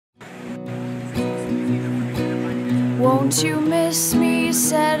Won't you miss me?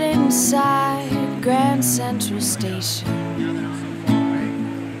 Sat inside Grand Central Station,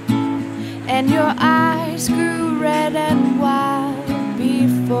 and your eyes grew red and wild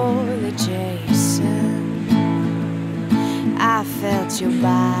before the Jason. I felt your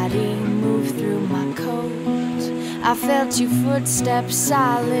body move through my coat. I felt your footsteps,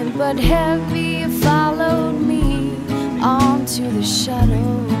 silent but heavy, followed me onto the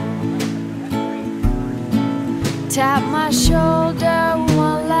shuttle. Tap my shoulder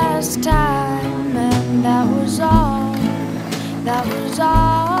one last time, and that was all, that was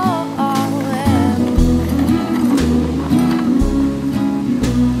all.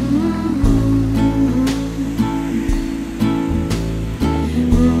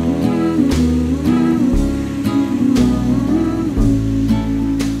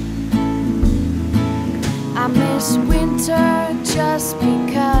 I miss winter just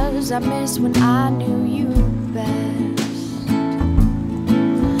because I miss when I knew you best.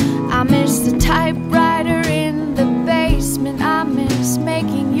 I miss the typewriter in the basement. I miss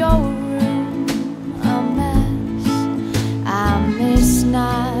making your room a mess. I miss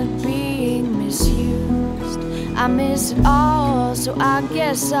not being misused. I miss it all, so I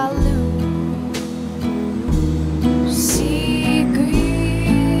guess I'll lose. Sea green,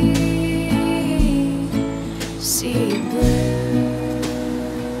 sea blue.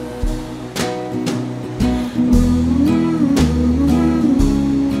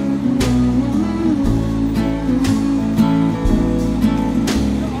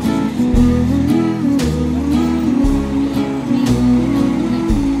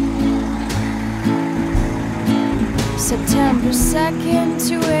 September 2nd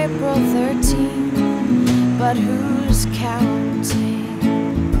to April 13th, but who's counting?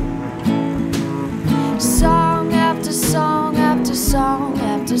 Song after song after song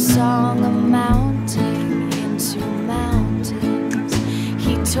after song, amounting into mountains.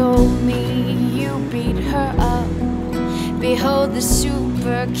 He told me you beat her up. Behold the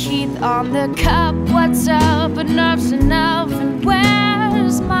super Keith on the cup. What's up? Enough's enough. And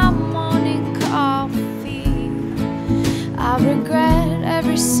where's my morning coffee? I regret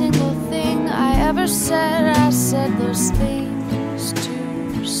every single thing I ever said. I said those things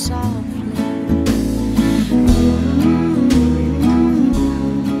too softly.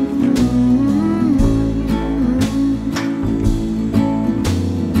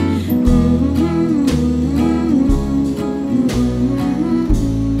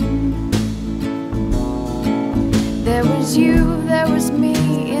 There was you, there was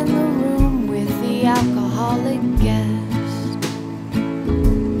me in the room with the alcoholic guest.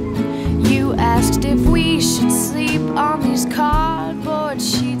 You asked if we should sleep on these cardboard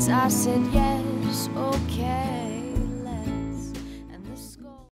sheets. I said yes.